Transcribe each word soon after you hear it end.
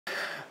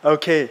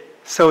Okay,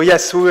 so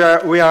yes, we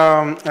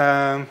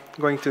are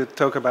going to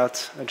talk about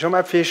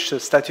GeoMapFish, the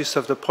status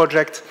of the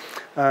project,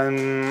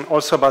 and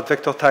also about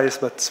vector tiles,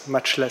 but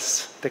much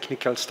less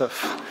technical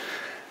stuff.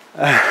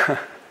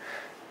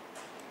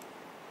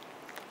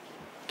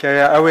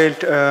 Okay, I will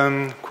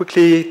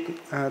quickly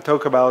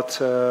talk about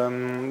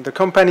the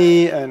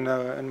company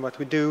and what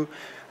we do,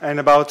 and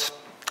a lot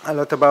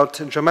about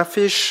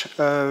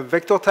GeoMapFish,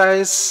 vector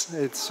tiles.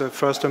 It's the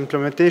first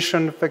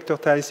implementation of vector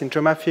tiles in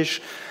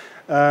GeoMapFish.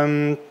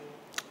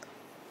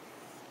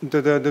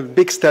 The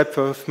big step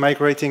of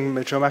migrating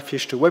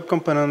GeoMapFish to web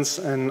components,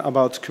 and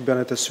about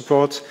Kubernetes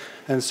support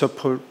and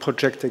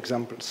sub-project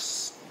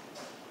examples.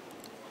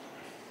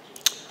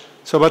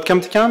 So about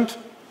Camp.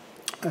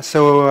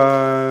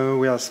 So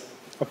we are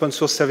open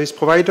source service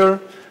provider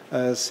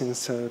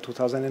since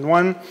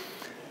 2001.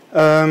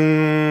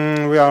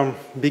 We are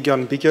bigger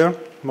and bigger,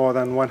 more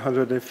than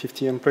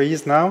 150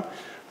 employees now.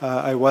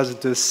 I was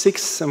the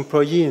 6th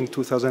employee in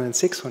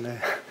 2006 when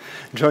I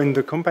joined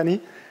the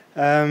company.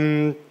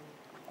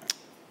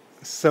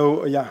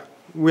 So yeah,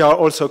 we are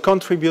also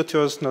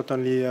contributors, not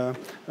only a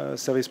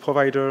service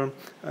provider.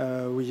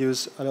 We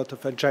use a lot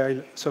of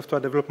agile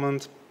software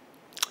development,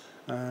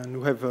 and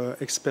we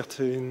have experts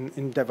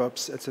in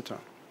DevOps, etc.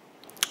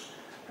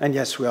 And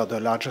yes, we are the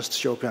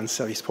largest European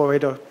service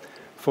provider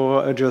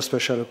for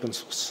geospatial open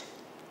source.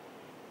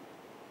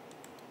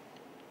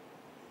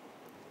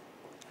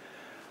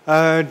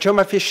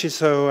 GeoMapFish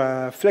is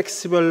a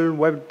flexible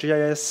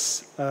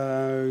WebGIS.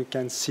 You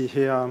can see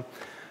here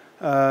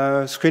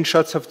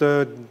screenshots of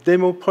the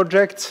demo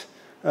project.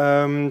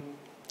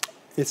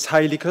 It's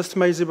highly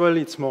customizable.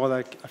 It's more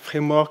like a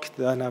framework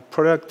than a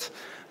product.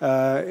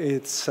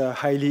 It's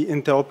highly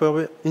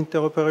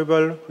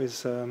interoperable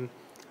with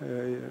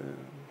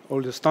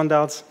all the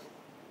standards,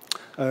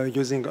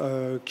 using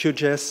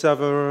QGIS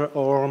Server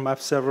or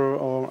MapServer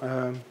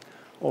or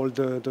all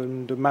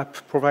the map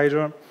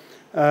provider.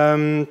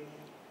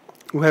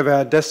 We have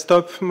a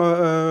desktop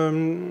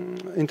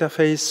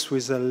interface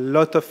with a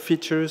lot of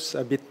features,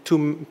 a bit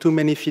too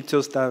many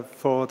features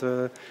for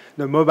the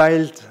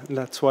mobile.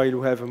 That's why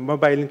we have a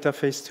mobile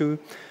interface too,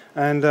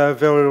 and a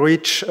very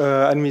rich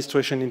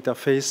administration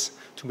interface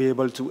to be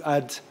able to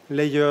add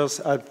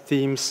layers, add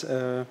themes,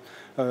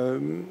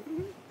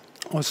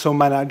 also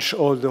manage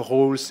all the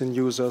roles and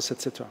users,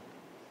 etc.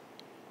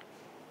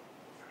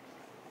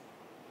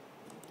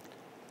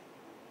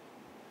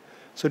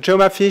 So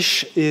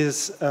GeoMapFish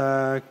is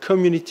a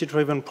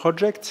community-driven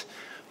project.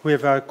 We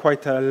have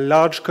quite a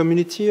large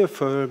community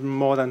of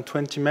more than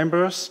 20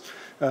 members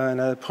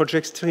and a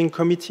project steering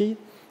committee.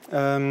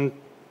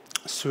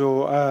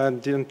 So I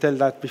didn't tell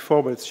that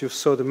before, but you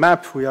saw the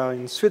map. We are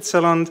in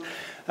Switzerland,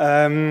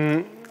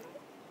 but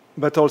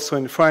also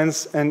in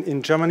France and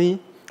in Germany.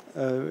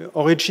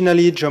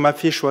 Originally,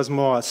 GeoMapFish was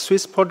more a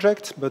Swiss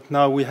project, but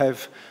now we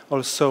have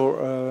also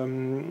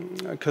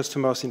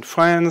customers in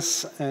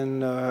France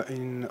and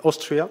in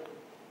Austria,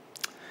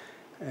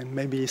 and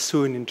maybe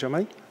soon in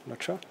Germany,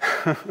 not sure.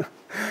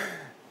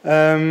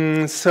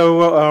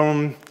 So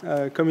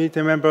our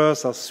community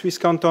members are Swiss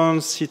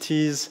cantons,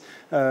 cities,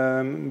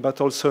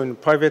 but also in the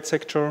private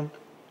sector.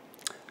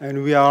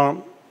 And we are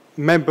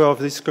member of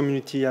this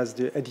community as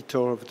the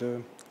editor of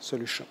the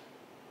solution.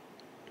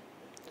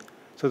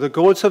 So the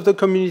goals of the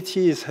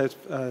community is have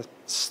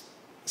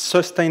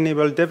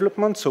sustainable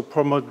development, so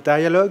promote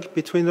dialogue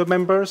between the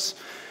members,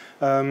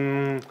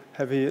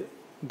 have a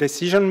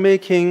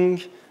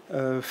decision-making,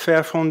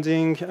 fair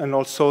funding, and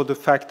also the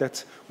fact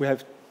that we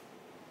have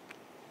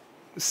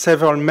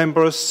several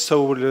members,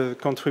 so the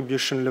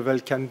contribution level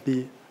can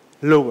be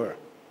lower.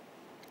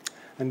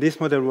 And this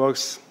model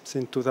works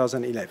since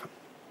 2011.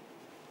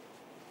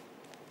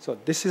 So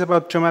this is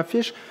about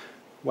GeoMapFish,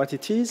 what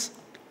it is,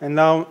 and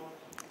now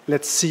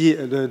let's see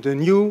the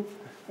new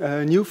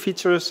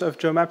features of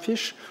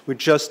GeoMapFish. We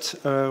just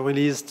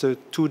released the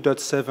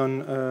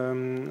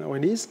 2.7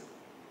 release.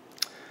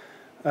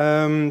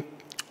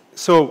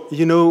 So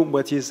you know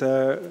what is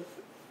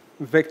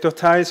vector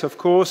tiles, of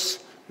course,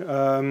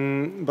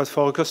 but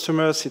for our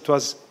customers it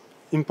was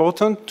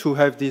important to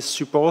have this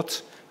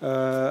support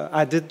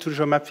added to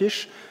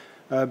GeoMapFish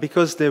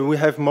because we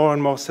have more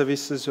and more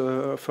services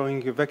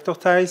offering vector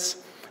tiles.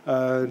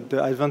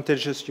 The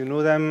advantages, you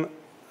know them: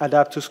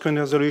 adapt to screen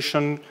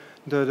resolution,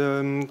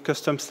 the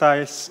custom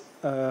styles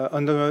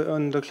on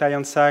the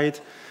client side,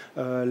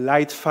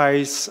 light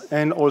files,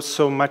 and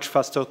also much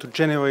faster to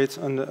generate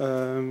a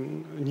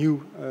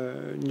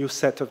new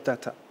set of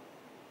data.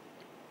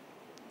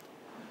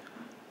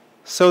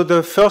 So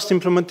the first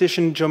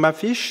implementation in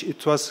GeoMapFish,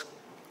 it was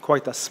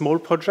quite a small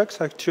project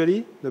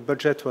actually. The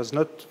budget was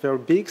not very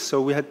big,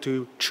 so we had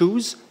to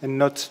choose and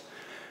not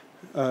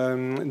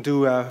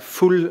do a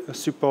full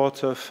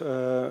support of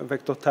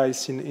vector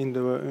tiles in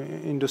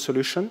the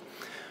solution.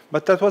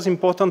 But that was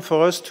important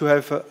for us to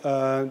have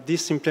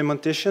this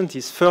implementation,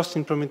 this first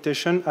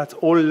implementation at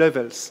all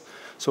levels.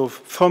 So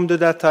from the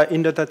data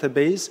in the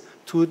database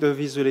to the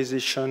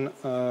visualization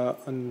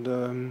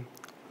on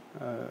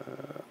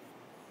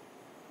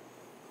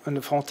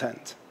the front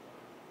end.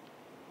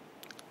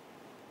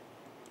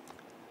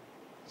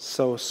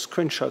 So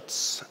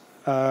screenshots.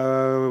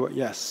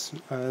 Yes,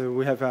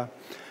 we have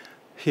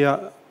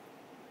here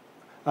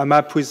a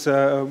map with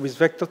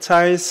vector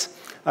tiles.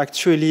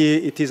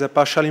 Actually, it is a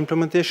partial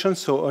implementation,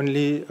 so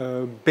only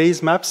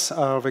base maps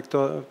are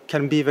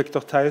can be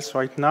vector tiles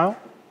right now.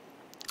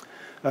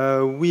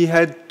 We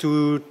had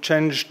to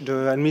change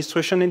the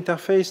administration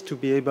interface to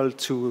be able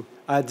to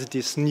add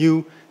this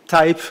new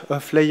type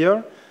of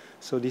layer.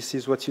 So this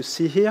is what you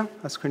see here,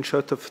 a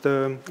screenshot of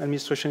the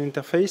administration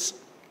interface.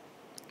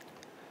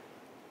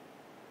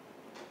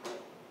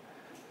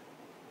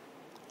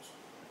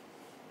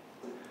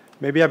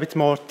 Maybe a bit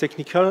more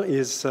technical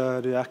is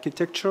the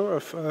architecture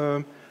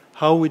of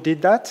how we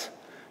did that.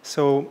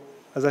 So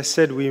as I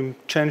said, we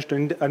changed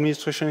the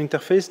administration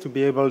interface to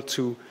be able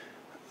to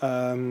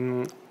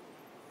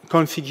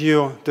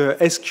configure the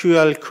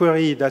SQL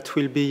query that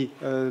will be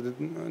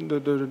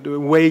the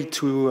way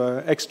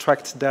to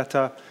extract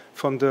data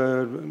from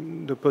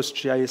the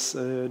PostGIS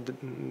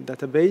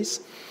database.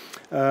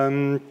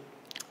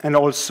 And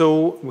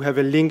also, we have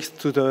a link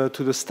to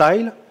the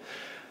style.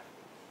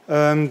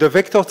 The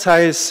vector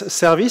tiles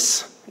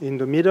service in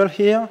the middle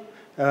here,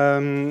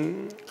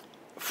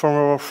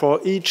 for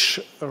each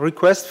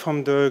request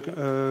from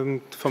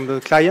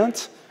the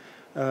client,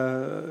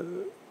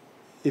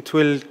 it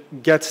will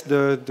get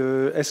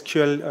the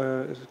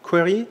SQL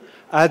query,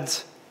 add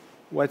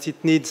what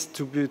it needs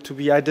to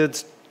be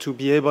added to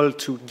be able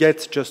to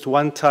get just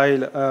one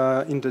tile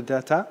in the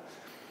data,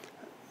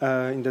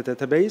 in the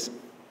database,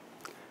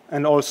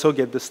 and also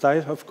get the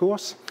style, of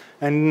course.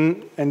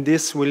 And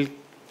this will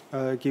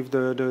give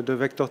the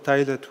vector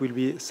tile that will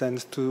be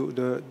sent to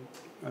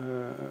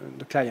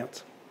the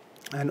client.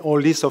 And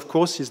all this, of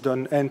course, is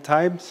done n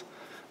times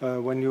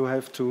when you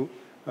have to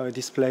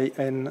display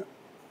n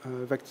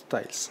vector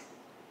tiles.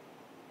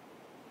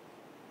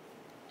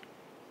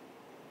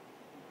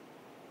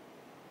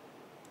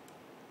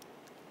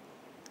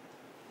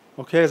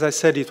 Okay, as I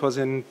said, it was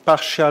in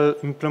partial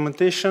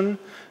implementation.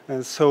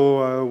 And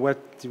so what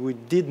we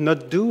did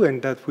not do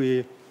and that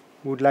we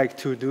would like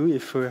to do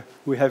if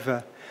we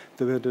have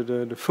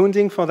the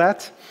funding for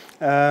that,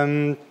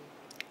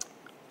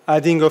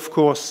 adding, of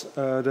course,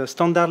 the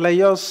standard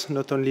layers,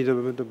 not only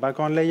the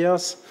background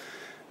layers,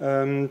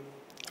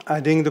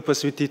 adding the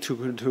possibility to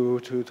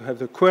have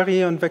the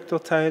query on vector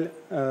tile.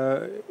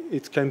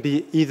 It can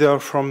be either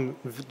from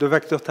the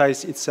vector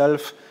tiles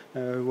itself.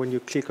 When you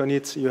click on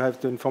it, you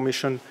have the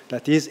information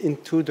that is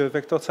into the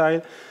vector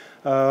tile,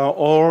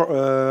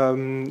 or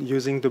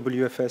using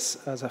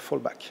WFS as a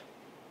fallback.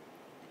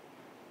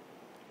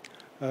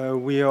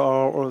 We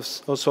are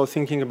also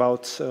thinking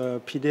about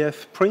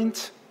PDF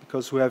print,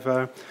 because we have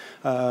a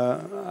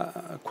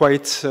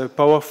quite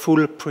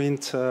powerful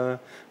print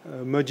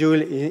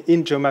module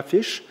in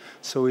GeoMapFish.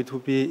 So it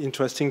would be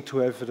interesting to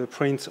have the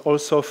print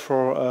also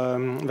for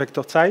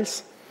vector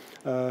tiles.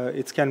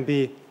 It can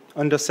be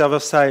on the server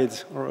side,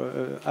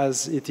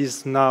 as it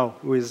is now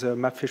with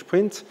MapFish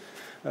print,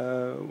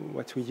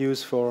 what we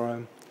use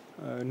for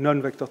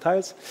non-vector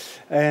tiles,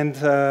 and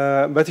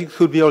but it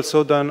could be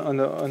also done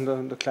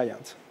on the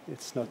client.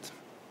 It's not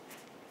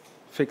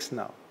fixed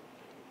now.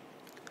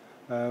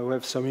 We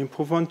have some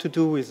improvement to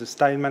do with the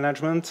style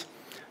management,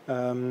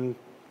 and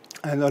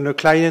on the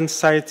client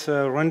side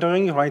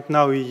rendering. Right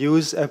now we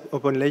use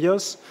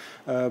OpenLayers,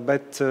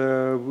 but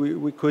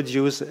we could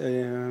use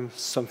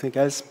something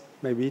else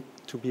maybe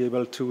to be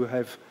able to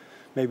have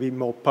maybe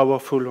more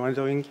powerful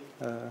rendering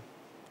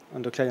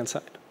on the client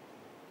side.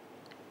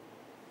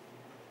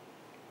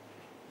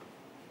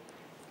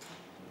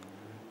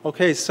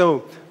 Okay,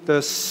 so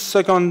the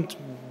second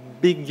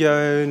big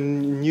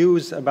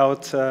news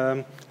about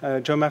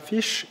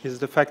GeoMapFish is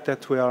the fact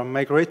that we are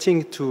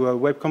migrating to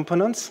web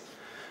components.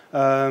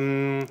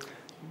 That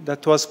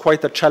was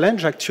quite a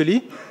challenge,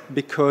 actually,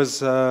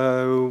 because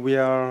we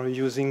are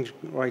using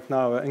right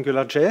now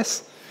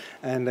AngularJS,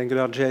 and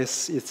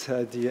AngularJS is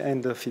at the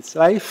end of its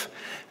life,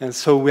 and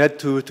so we had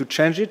to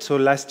change it. So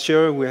last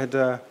year we had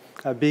a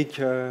big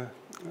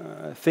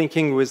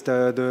thinking with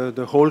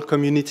the whole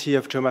community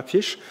of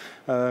GeoMapFish,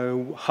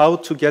 how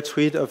to get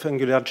rid of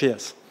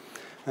AngularJS.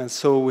 And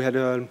so we had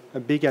a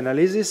big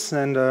analysis,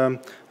 and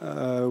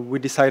we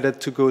decided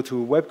to go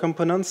to web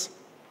components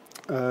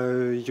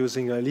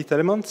using a lit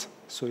element.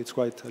 So it's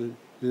quite a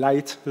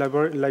light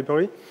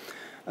library.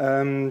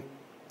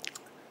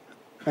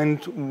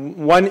 And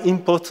one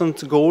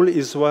important goal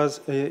was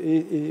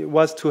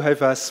to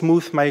have a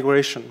smooth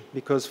migration,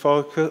 because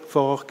for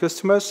our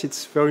customers,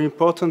 it's very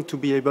important to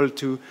be able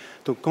to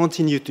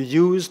continue to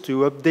use,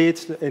 to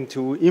update, and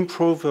to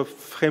improve the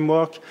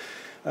framework,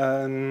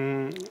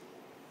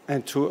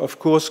 and to, of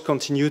course,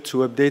 continue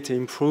to update and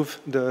improve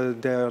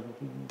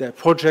their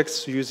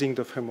projects using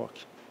the framework.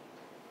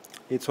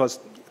 It was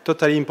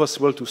totally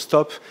impossible to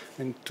stop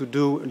and to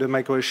do the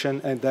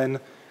migration and then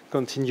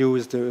continue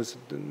with the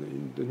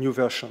new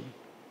version.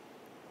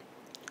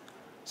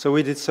 So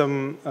we did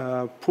some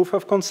proof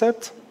of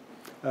concept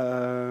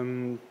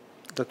that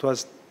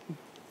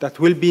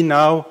will be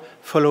now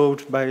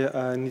followed by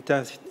an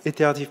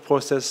iterative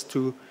process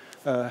to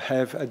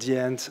have at the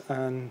end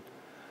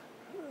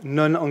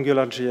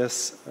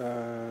non-AngularJS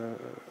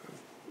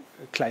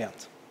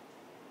client.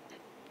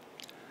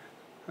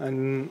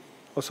 And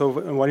also,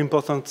 one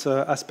important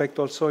aspect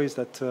also is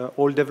that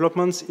all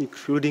developments,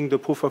 including the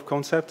proof of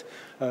concept,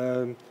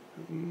 are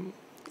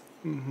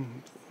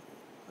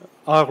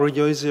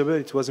reusable.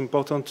 It was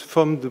important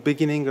from the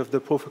beginning of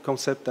the proof of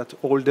concept that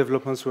all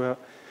developments were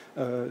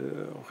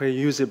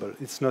reusable.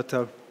 It's not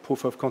a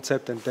proof of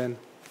concept and then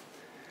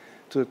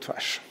to the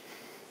trash.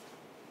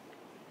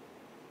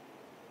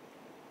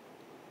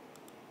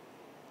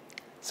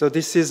 So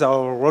this is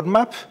our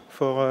roadmap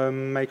for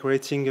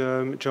migrating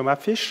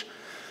GeoMapFish.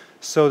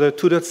 So the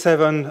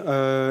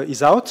 2.7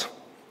 is out.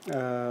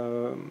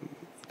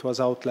 It was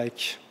out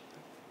like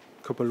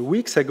a couple of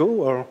weeks ago,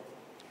 or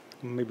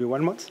maybe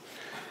 1 month.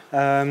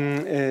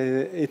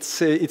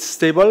 It's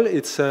stable.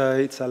 It's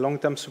a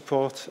long-term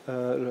support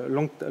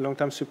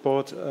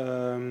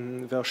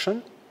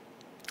version.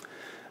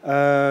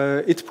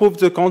 It proved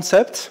the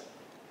concept,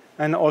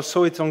 and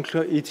also it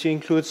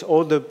includes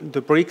all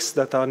the bricks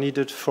that are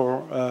needed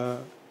for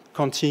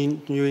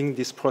continuing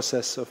this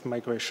process of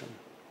migration.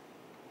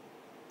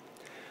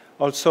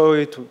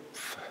 Also,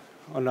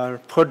 on our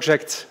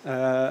project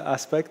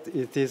aspect,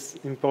 it is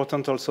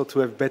important also to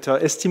have better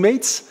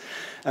estimates.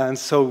 And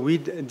so we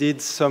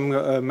did some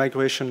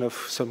migration of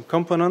some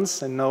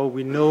components, and now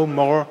we know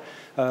more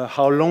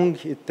how long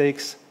it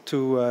takes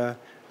to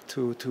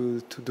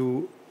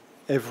do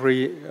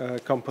every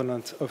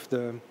component of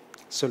the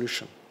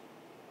solution.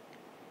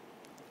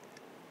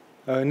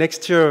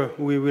 Next year,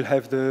 we will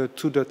have the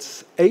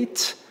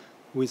 2.8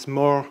 with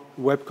more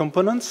web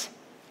components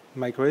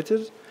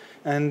migrated.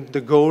 And the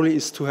goal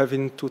is to have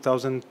in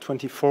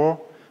 2024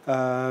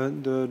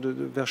 the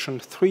version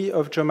 3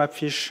 of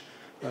GeoMapFish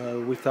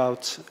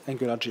without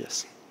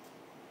AngularJS.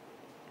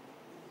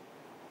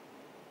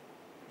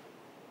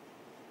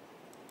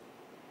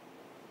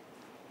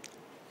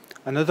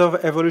 Another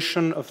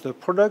evolution of the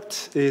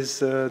product is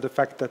the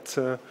fact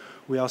that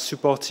we are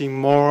supporting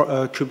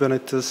more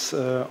Kubernetes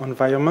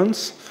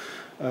environments.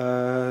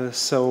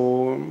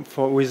 So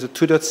with the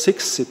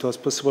 2.6, it was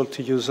possible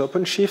to use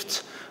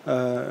OpenShift.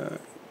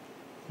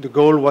 The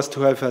goal was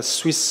to have a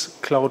Swiss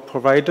cloud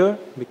provider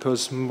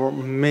because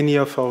many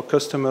of our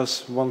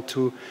customers want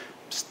to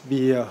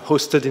be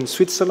hosted in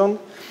Switzerland.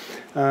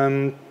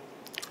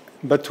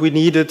 But we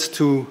needed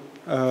to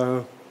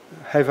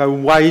have a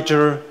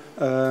wider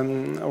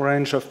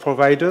range of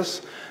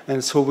providers.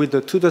 And so with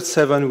the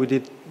 2.7, we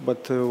did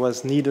what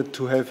was needed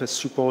to have a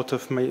support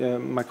of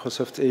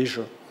Microsoft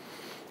Azure.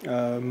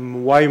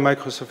 Why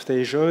Microsoft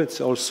Azure?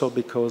 It's also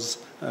because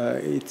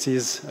it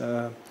is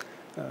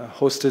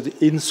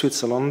hosted in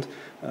Switzerland.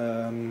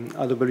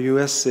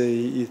 AWS,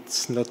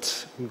 it's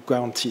not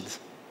guaranteed.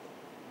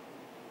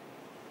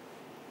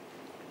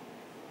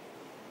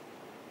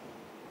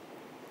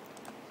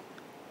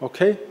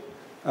 Okay,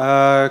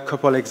 a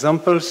couple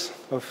examples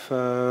of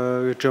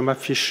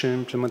GeoMapFish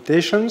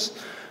implementations.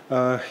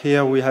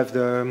 Here we have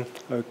the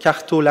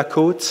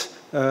Carto-La-Côte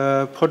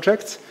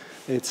project.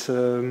 It's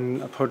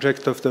a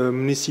project of the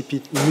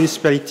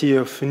municipality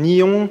of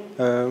Nyon,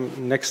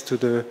 next to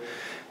the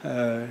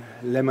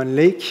Lemon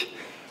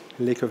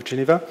Lake of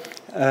Geneva,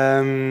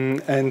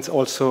 and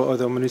also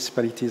other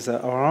municipalities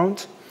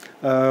around.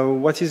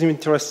 What is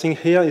interesting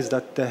here is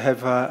that they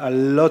have a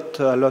lot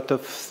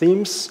of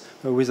themes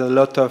with a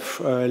lot of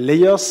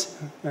layers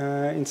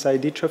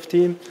inside each of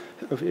them.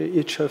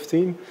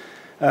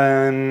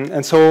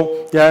 And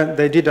so, yeah,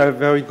 they did a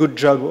very good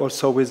job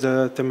also with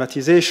the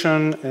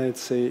thematization.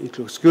 It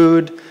looks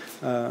good.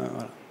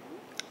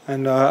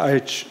 And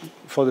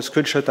for the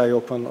screenshot, I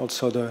opened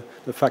also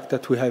the fact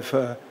that we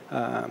have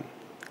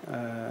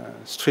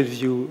Street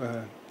View,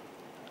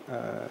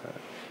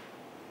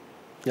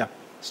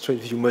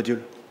 Street View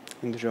module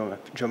in the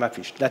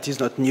GeoMapFish. That is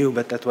not new,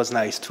 but that was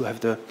nice to have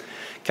the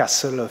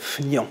castle of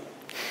Nyon.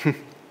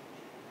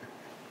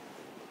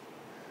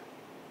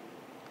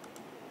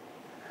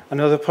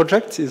 Another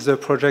project is the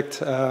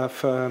project at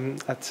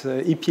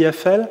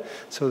EPFL.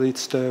 So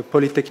it's the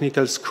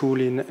Polytechnical School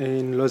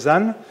in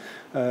Lausanne.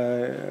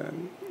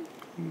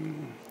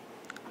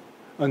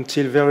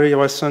 Until very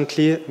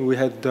recently, we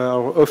had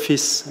our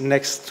office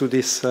next to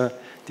this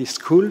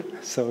school,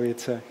 so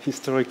it's a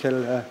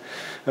historical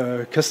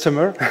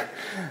customer.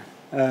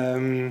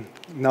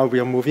 Now we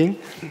are moving.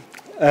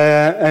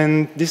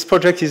 And this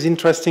project is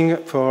interesting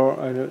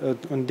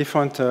on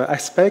different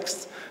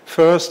aspects.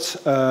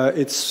 First,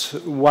 it's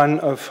one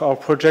of our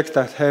projects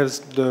that has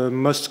the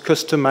most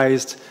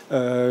customized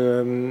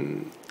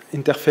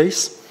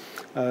interface.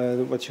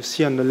 What you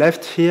see on the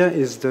left here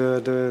is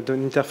the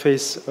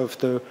interface of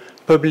the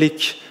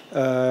public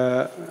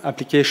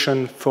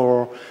application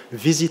for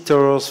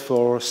visitors,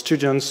 for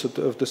students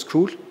of the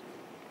school.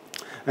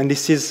 And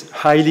this is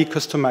highly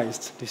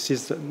customized. This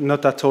is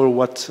not at all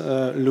what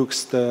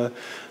looks the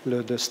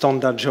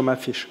standard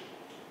GeoMapFish.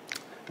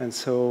 And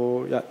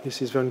so, yeah,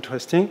 this is very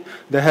interesting.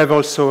 They have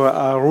also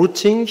a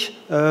routing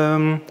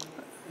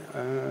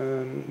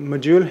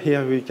module.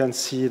 Here we can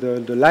see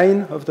the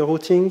line of the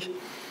routing.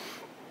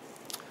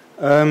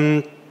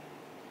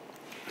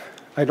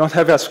 I don't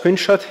have a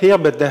screenshot here,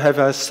 but they have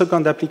a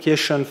second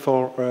application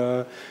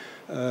for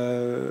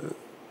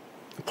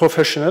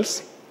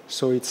professionals.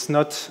 So it's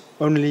not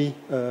only,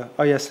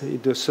 oh yes,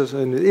 it's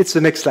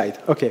the next slide.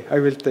 Okay, I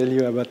will tell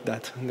you about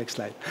that. Next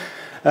slide.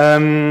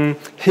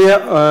 Here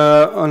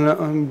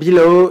on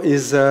below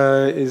is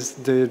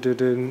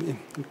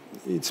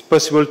it's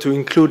possible to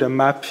include a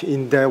map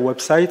in their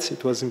website.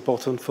 It was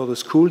important for the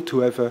school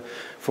to have,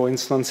 for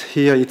instance,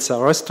 here it's a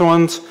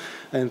restaurant,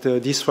 and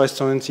this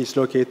restaurant is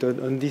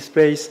located on this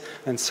place,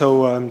 and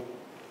so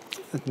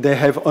they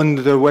have on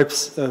the web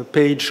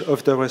page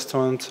of the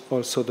restaurant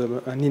also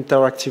an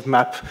interactive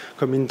map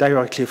coming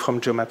directly from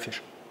GeoMapFish.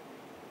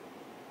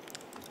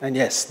 And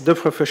yes, the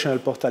professional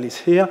portal is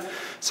here.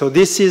 So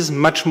this is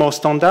much more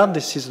standard.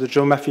 This is the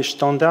GeoMapFish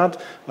standard.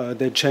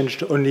 They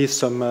changed only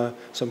some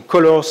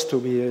colors to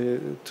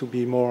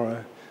be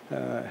more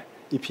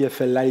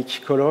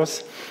EPFL-like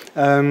colors.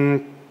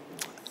 And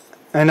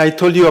I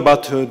told you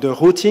about the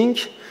routing.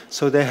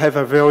 So they have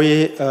a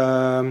very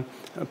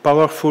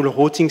powerful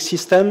routing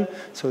system.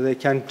 So they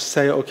can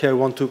say, okay, I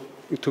want to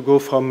go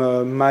from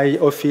my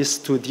office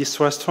to this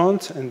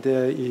restaurant, and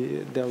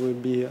there will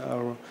be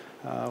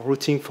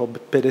routing for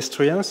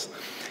pedestrians.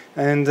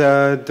 And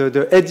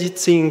the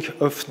editing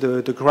of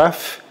the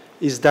graph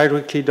is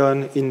directly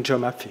done in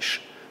GeoMapFish.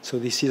 So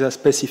this is a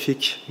specific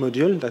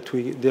module that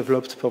we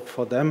developed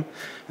for them.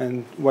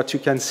 And what you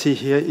can see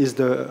here is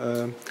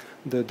the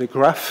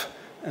graph.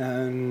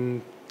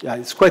 And yeah,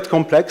 it's quite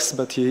complex,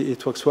 but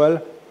it works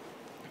well.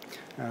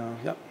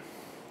 Yeah.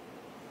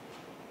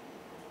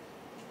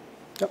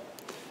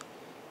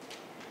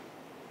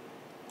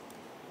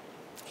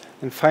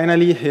 And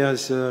finally,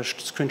 here's a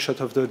screenshot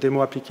of the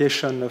demo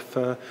application of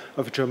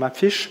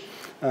GeoMapFish.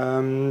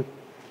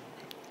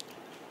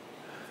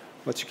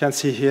 What you can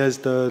see here is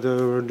the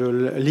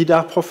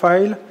LiDAR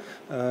profile.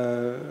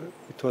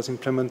 It was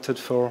implemented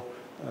for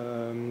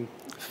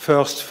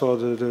first for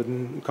the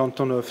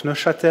canton of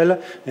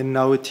Neuchâtel, and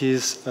now it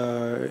is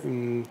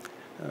from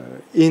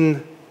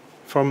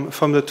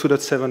the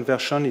 2.7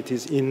 version, it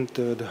is in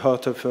the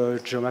heart of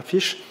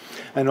GeoMapFish.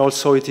 And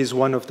also it is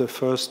one of the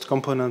first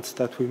components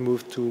that we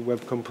moved to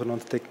web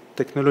component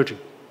technology.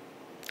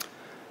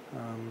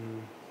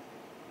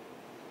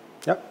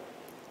 Yeah.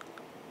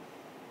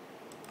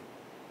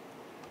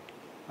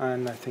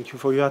 And I thank you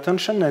for your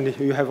attention. And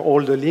you have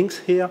all the links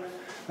here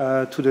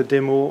to the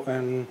demo,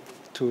 and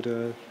to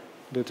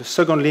the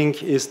second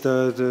link is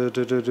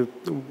the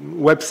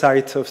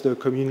website of the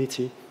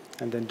community,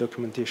 and then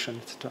documentation,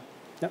 etc.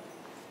 Yeah.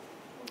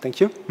 Thank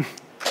you.